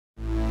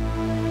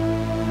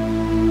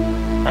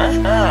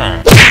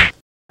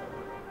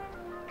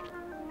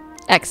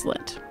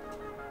Excellent.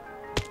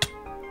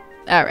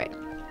 All right.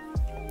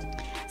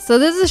 So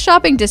this is a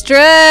shopping district.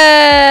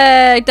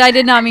 I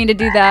did not mean to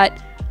do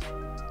that.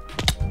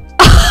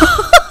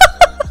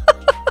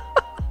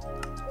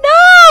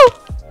 No!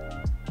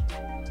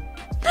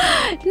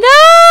 No!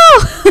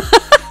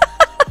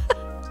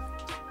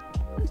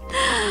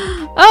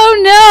 Oh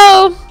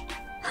no!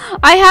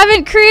 I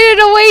haven't created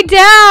a way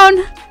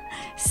down!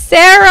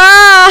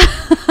 Sarah!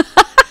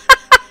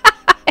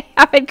 I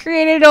haven't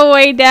created a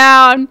way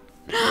down.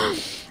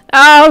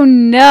 Oh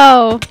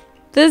no!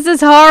 This is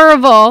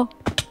horrible.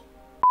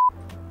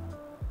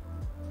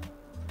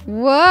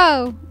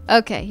 Whoa.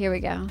 Okay, here we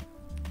go.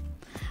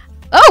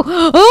 Oh!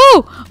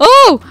 Oh!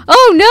 Oh!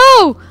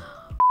 Oh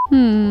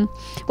no!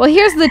 Well,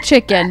 here's the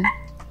chicken.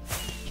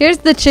 Here's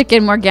the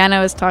chicken Morgana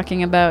was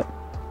talking about.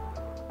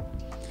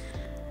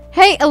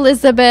 Hey,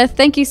 Elizabeth.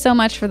 Thank you so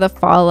much for the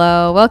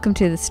follow. Welcome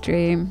to the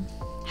stream.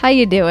 How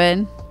you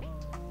doing?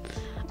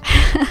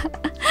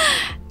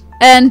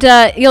 And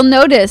you'll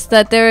notice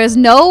that there is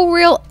no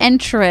real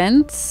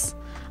entrance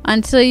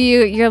until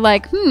you're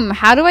like,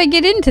 how do I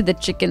get into the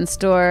chicken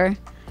store?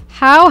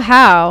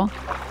 How?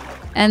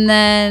 And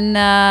then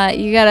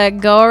you gotta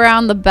go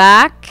around the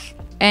back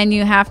and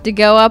you have to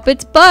go up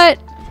its butt.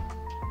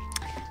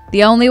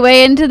 The only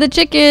way into the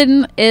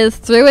chicken is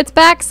through its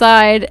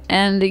backside,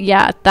 and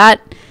yeah,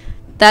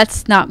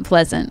 that's not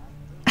pleasant.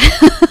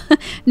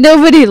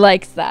 Nobody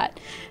likes that.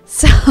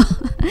 So,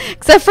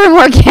 except for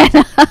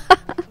Morgana.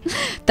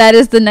 That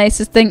is the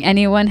nicest thing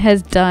anyone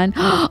has done.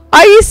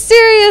 Are you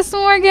serious,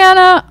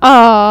 Morgana?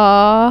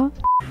 Aww.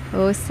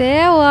 Oh,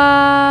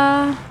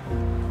 Sewa.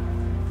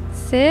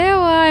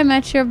 Sewa, I'm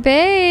at your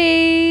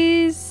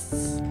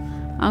base.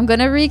 I'm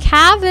gonna wreak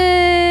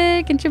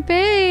havoc at your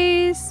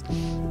base.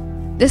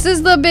 This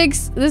is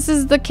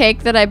the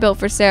cake that I built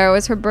for Sarah. It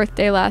was her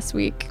birthday last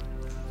week.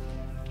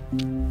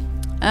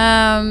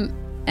 And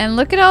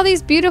look at all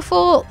these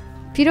beautiful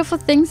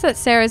things that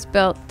Sarah's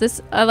built.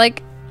 This, I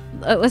like,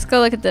 let's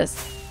go look at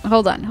this.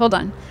 Hold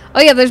on.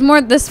 Oh yeah, there's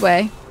more this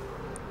way.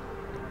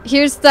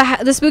 Here's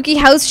the spooky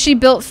house she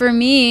built for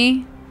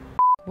me.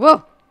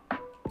 Whoa.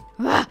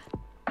 Ah.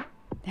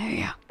 There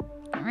you go.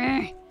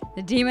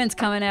 The demon's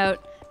coming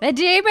out. The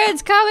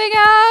demon's coming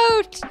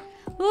out.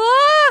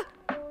 Ah.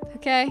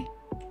 Okay.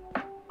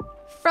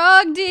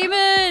 Frog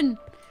demon.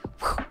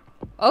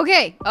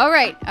 Okay. All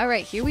right.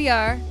 Here we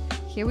are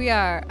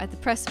at the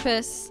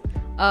precipice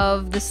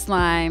of the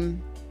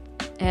slime.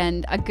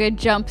 And a good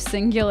jump,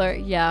 singular.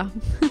 Yeah.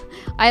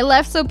 I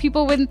left so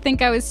people wouldn't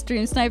think I was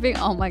stream sniping.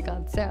 Oh my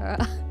god,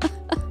 Sarah.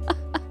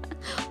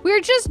 We're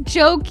just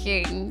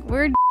joking.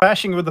 We're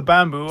bashing with the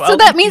bamboo. So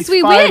that means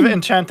we win. 5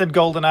 enchanted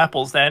golden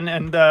apples then,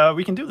 and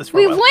we can do this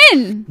for a while. We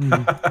win!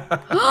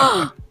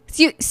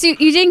 So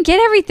you didn't get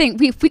everything.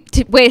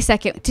 Wait a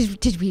second.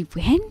 Did we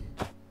win?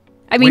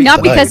 I mean,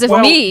 not because of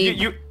me,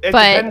 it but...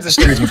 depends if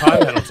there's a time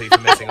penalty for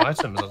missing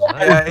items, doesn't it?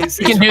 Yeah, it's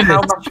You can do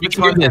how this. much You of a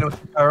can time do this.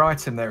 penalty per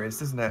item there is,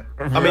 isn't it?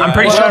 I mean, I'm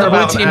pretty sure the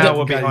blue team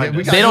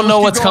they don't know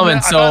what's coming,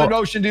 so... I found an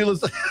ocean, dude.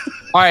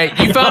 All right,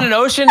 you found an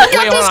ocean? Wait,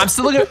 hold on. I'm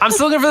still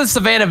looking for the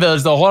Savannah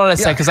Village, though. Hold on a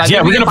sec, because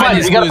Yeah, we gotta find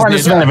the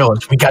Savannah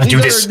Village. We gotta do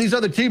this. These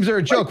other teams are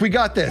a joke. We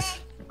got this.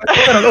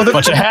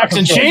 Bunch of hacks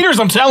and cheaters,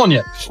 I'm telling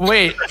you.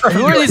 Wait,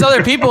 who are these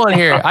other people in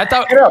here? I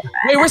thought...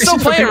 Wait, we're still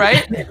playing,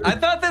 right? I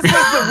thought this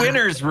was the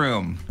winner's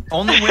room.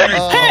 Only winners.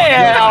 Oh,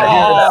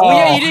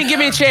 yeah, you didn't give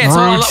me a chance.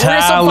 We're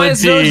still playing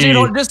this village,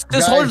 dude.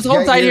 Just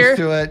hold tight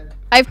here.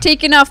 I've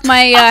taken off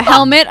my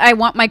helmet. I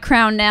want my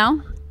crown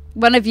now.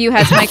 One of you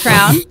has my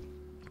crown.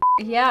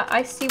 Yeah,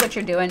 I see what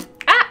you're doing.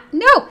 Ah,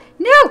 no.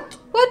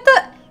 What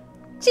the?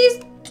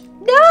 Jeez,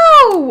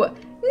 no.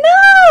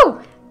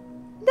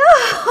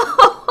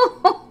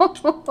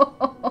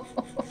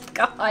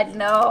 God,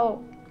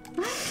 no.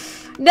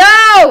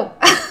 No.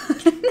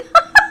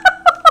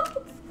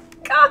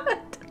 God,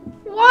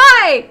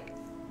 why?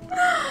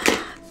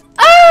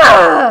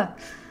 Ah!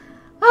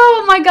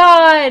 Oh my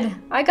god!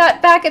 I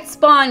got back at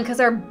spawn because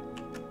our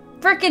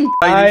freaking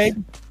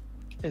tide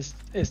is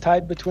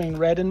tied between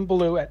red and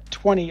blue at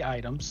 20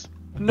 items.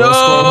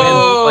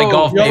 No! Like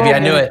golf, baby. I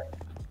knew it.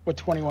 With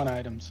 21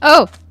 items.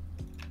 Oh.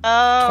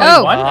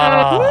 Oh.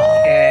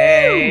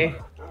 Okay.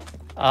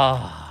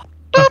 Oh.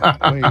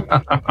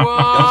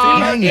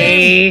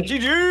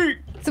 GG.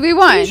 So we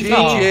won.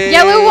 GG.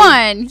 Yellow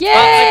won.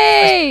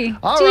 Yay!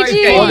 GG.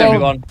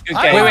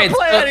 Wait.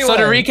 So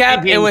to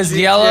recap, it was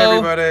yellow.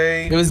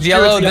 Everybody. It was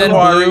yellow, then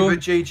blue.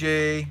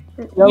 GG.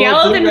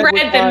 Yellow, then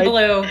red, then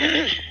blue.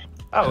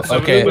 Oh, so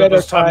okay.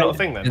 was time not a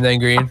thing then? And then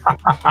green.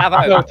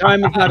 No,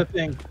 time is not a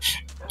thing.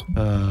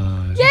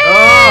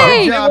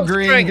 Yay! Good job,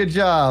 Green. Good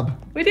job.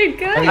 We did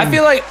good. I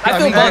feel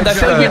bummed. I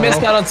feel like we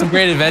missed out on some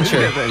great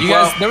adventure. You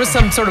guys, there was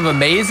some sort of a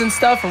maze and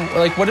stuff.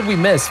 Like, what did we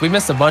miss? We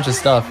missed a bunch of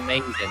stuff.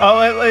 Amazing.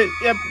 Oh,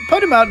 yeah,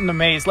 put him out in the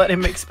maze. Let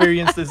him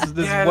experience this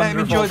Yeah, let him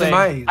wonderful enjoy the thing.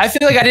 maze. I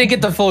feel like I didn't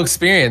get the full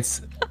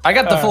experience. I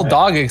got the full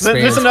dog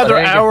experience. There's another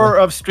hour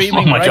of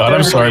streaming. Oh my god,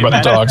 I'm sorry about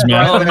the dogs,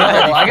 man. Oh no,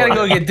 I gotta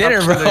go get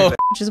dinner, bro.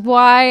 Which is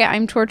why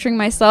I'm torturing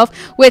myself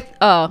with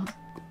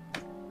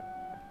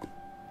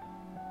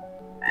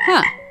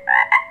Huh.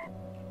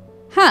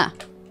 Huh.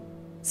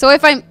 So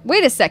if I'm...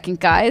 Wait a second,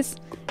 guys.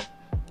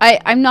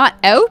 I'm not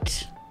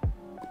out?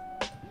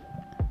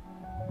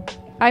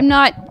 I'm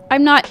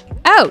not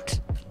out.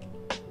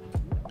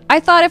 I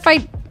thought if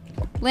I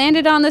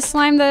landed on the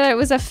slime that it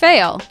was a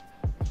fail.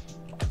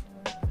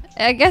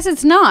 I guess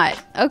it's not.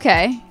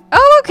 Okay.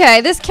 Oh,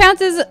 okay. This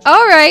counts as...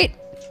 Alright.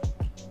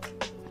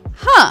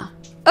 Huh.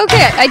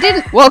 Okay, I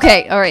didn't... Well,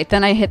 okay. Alright,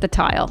 then I hit the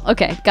tile.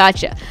 Okay,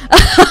 gotcha.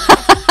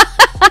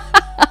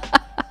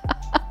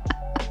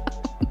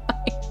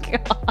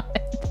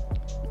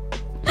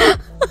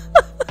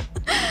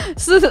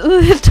 So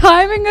the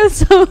timing of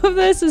some of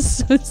this is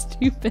so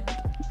stupid.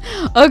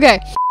 Okay.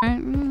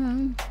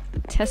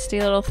 Testy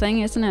little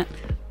thing, isn't it?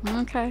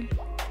 Okay.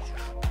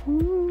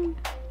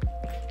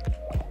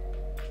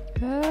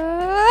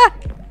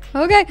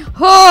 Okay.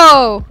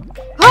 Oh!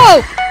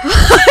 Oh!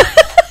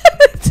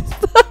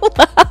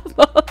 The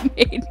lava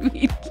made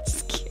me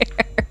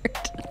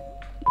scared.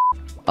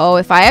 Oh,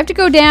 if I have to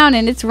go down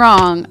and it's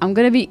wrong, I'm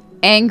gonna be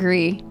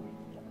angry.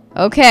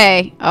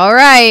 Okay.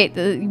 Alright.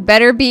 You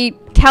better be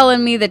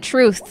telling me the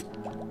truth.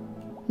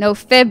 No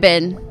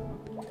fibbing.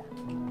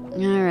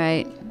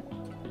 Alright.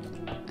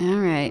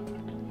 Alright.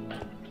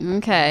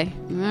 Okay.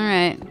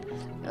 Alright.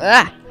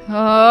 Ah!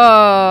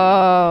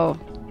 Oh!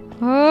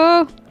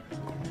 Oh!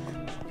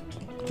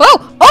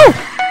 Oh! Oh!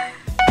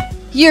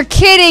 You're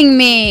kidding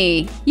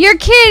me! You're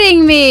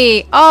kidding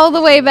me! All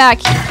the way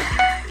back here.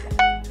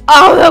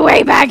 All the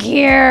way back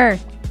here!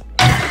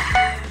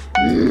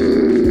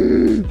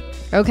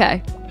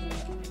 Okay.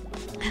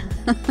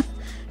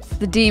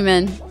 The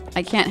demon.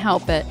 I can't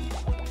help it.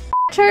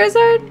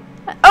 Charizard?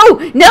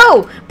 Oh,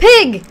 no!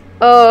 Pig!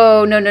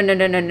 Oh, no, no, no,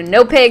 no, no, no.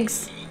 No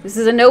pigs. This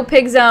is a no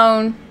pig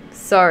zone.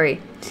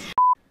 Sorry.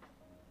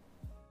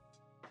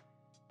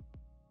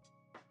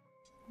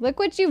 Look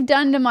what you've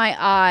done to my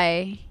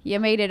eye. You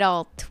made it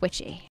all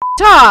twitchy.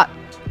 Top!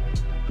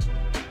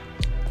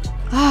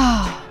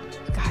 Oh,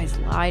 you guys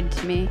lied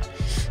to me.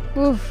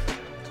 Oof.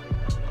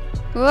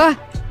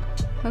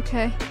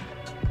 Okay.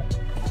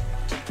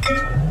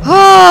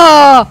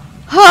 Oh!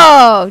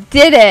 Oh!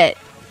 Did it!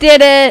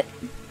 Did it!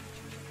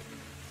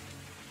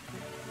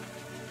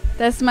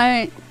 That's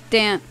my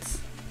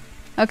dance.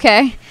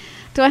 Okay.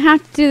 Do I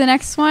have to do the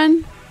next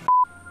one?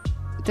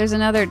 There's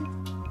another...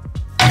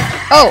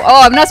 Oh!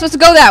 Oh! I'm not supposed to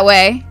go that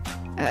way!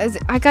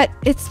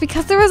 It's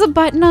because there was a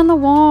button on the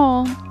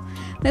wall.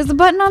 There's a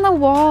button on the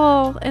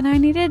wall, and I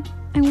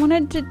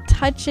wanted to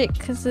touch it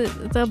because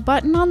the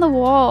button on the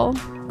wall.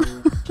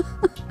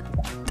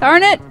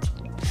 Darn it!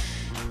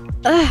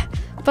 Ugh,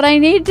 but I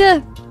need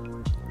to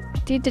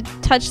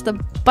touch the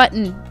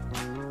button.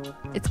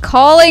 It's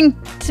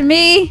calling to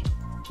me.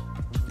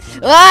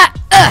 Ah!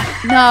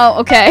 No,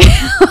 okay.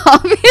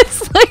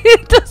 Obviously,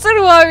 it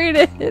doesn't want me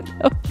to hit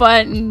the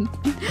button.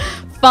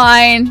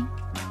 Fine.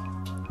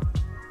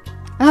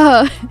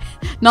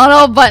 Not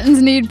all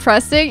buttons need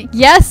pressing.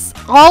 Yes,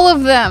 all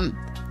of them.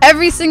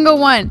 Every single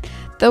one.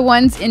 The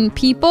ones in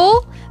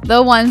people,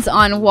 the ones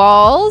on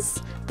walls,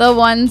 the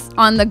ones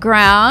on the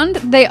ground.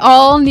 They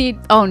all need...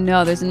 Oh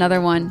no, there's another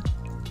one.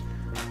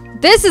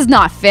 This is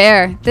not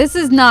fair. This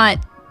is not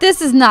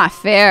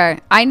fair.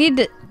 I need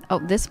to... Oh,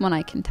 this one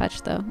I can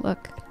touch though.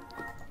 Look.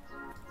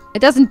 It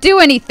doesn't do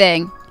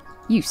anything.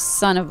 You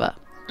son of a...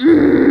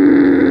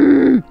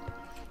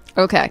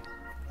 Okay.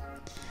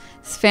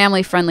 It's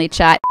family-friendly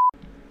chat.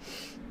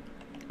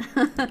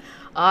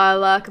 I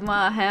like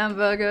my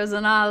hamburgers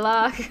and I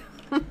like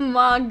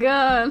my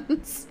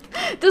guns.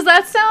 Does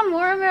that sound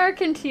more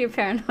American to you,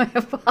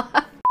 Paranoia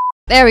Bot?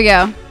 There we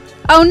go.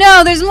 Oh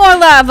no, there's more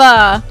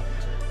lava!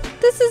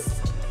 This is...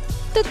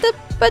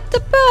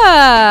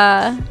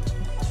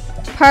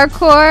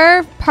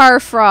 Parkour,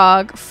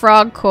 parfrog,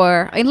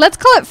 frogcore. I mean, let's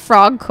call it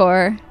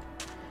frogcore.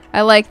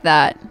 I like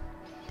that.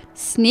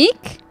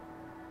 Sneak?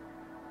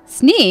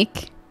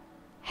 Sneak?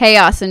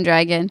 Chaos and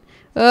dragon.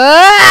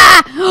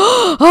 Ah!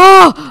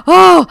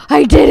 Oh,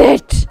 I did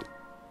it!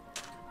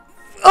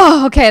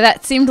 Oh, okay,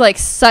 that seemed like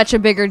such a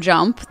bigger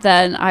jump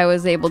than I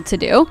was able to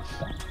do.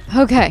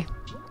 Okay.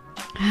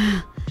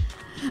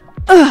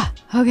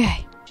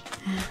 Okay.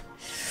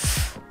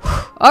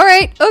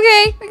 Alright,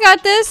 okay, we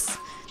got this.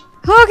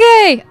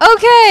 Okay,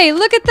 okay,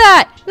 look at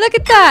that. Look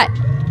at that.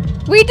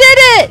 We did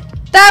it!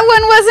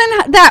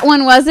 That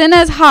one wasn't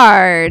as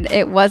hard.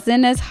 It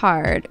wasn't as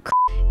hard.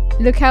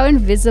 Look how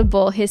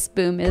invisible his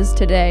boom is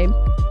today.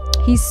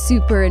 He's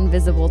super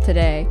invisible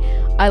today.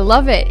 I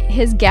love it.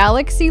 His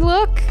galaxy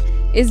look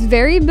is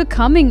very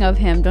becoming of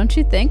him, don't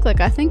you think?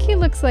 Like, I think he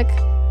looks like...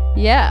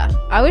 Yeah.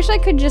 I wish I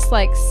could just,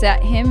 like,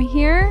 set him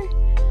here,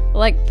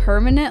 like,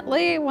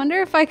 permanently. I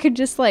wonder if I could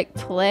just, like,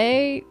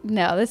 play...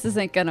 No, this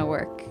isn't gonna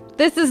work.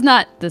 This is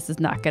not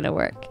gonna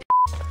work.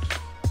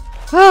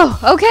 Oh,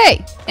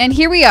 okay. And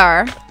here we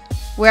are,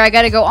 where I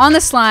gotta go on the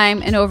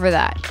slime and over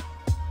that.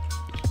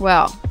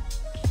 Well,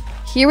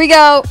 here we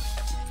go.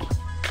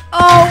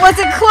 Oh, was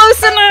it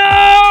close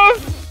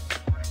enough?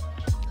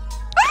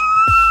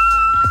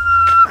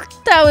 Ah!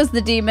 That was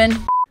the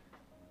demon.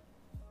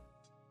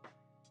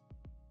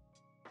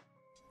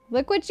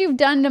 Look what you've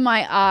done to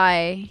my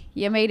eye.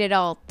 You made it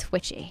all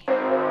twitchy.